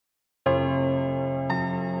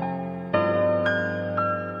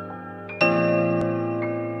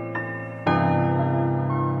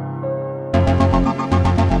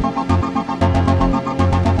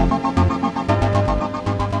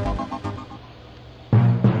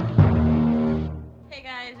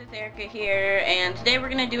Erika here, and today we're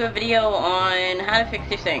going to do a video on how to fix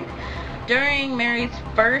your sink. During Mary's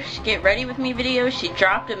first get ready with me video, she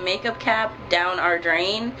dropped a makeup cap down our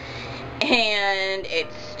drain, and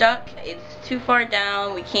it's stuck. It's too far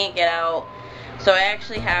down, we can't get out, so I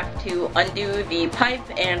actually have to undo the pipe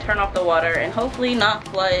and turn off the water and hopefully not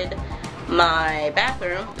flood my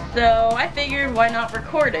bathroom. So I figured, why not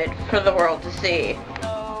record it for the world to see.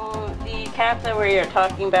 So the cap that we are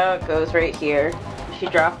talking about goes right here. She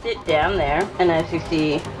dropped it down there, and as you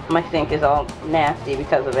see, my sink is all nasty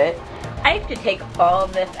because of it. I have to take all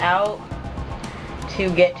of this out to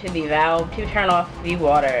get to the valve to turn off the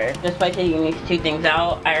water. Just by taking these two things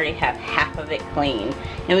out, I already have half of it clean.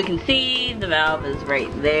 And we can see the valve is right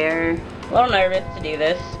there. A little nervous to do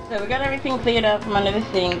this. So we got everything cleared up from under the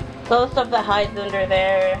sink. So the stuff that hides under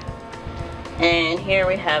there. And here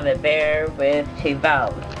we have it bare with two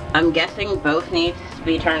valves. I'm guessing both need to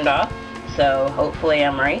be turned off. So hopefully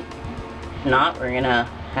I'm right. If not, we're gonna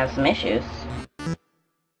have some issues.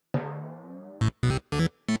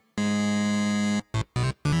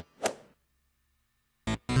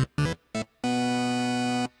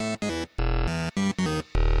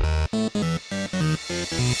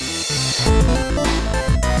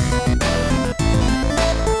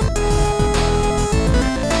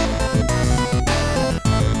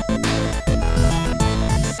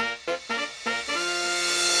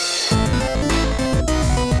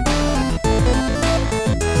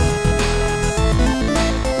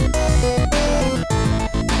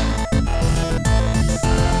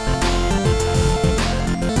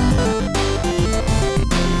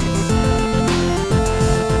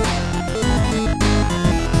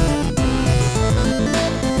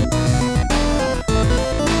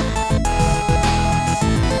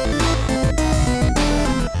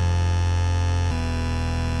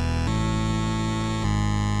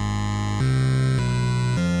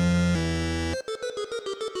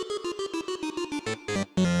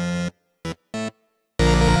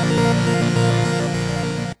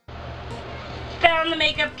 Found the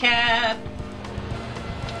makeup cap.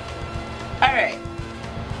 Alright.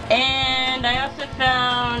 And I also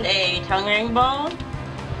found a tongue ring ball.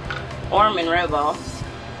 Or Monroe ball.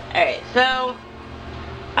 Alright, so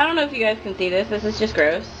I don't know if you guys can see this. This is just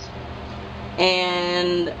gross.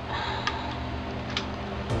 And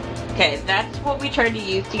okay, that's what we tried to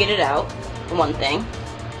use to get it out. One thing.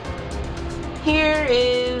 Here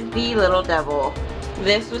is the little devil.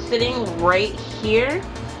 This was sitting right here.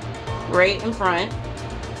 Right in front,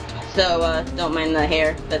 so don't mind the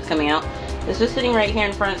hair that's coming out. This was sitting right here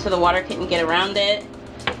in front, so the water couldn't get around it.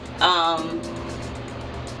 Now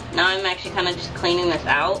I'm actually kind of just cleaning this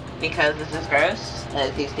out because this is gross,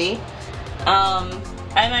 as you see. I'm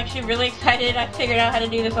actually really excited I figured out how to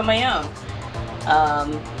do this on my own.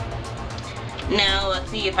 Now let's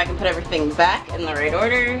see if I can put everything back in the right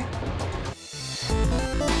order.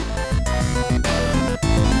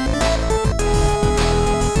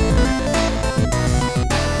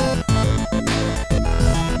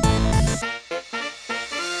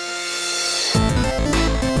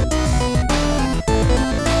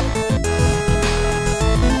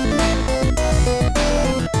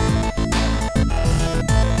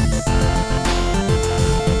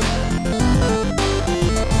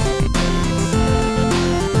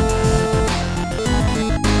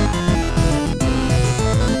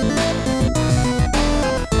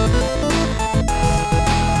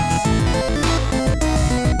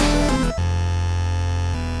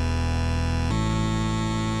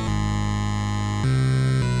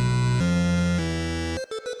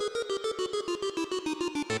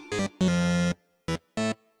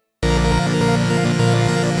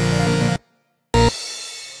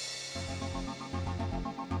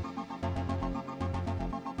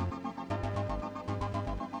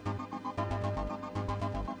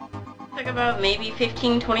 Took about maybe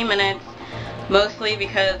 15-20 minutes, mostly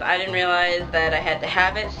because I didn't realize that I had to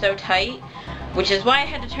have it so tight, which is why I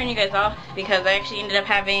had to turn you guys off, because I actually ended up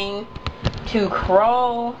having to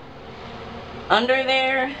crawl under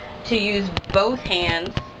there to use both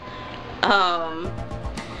hands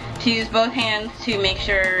to make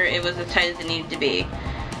sure it was as tight as it needed to be.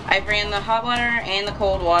 I ran the hot water and the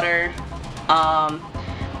cold water.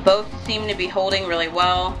 Both seem to be holding really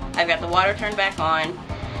well. I've got the water turned back on,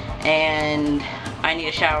 and I need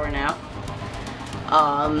a shower now.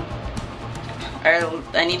 I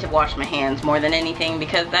need to wash my hands more than anything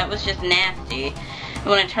because that was just nasty. And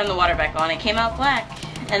when I turned the water back on, it came out black,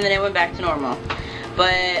 and then it went back to normal.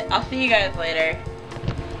 But I'll see you guys later.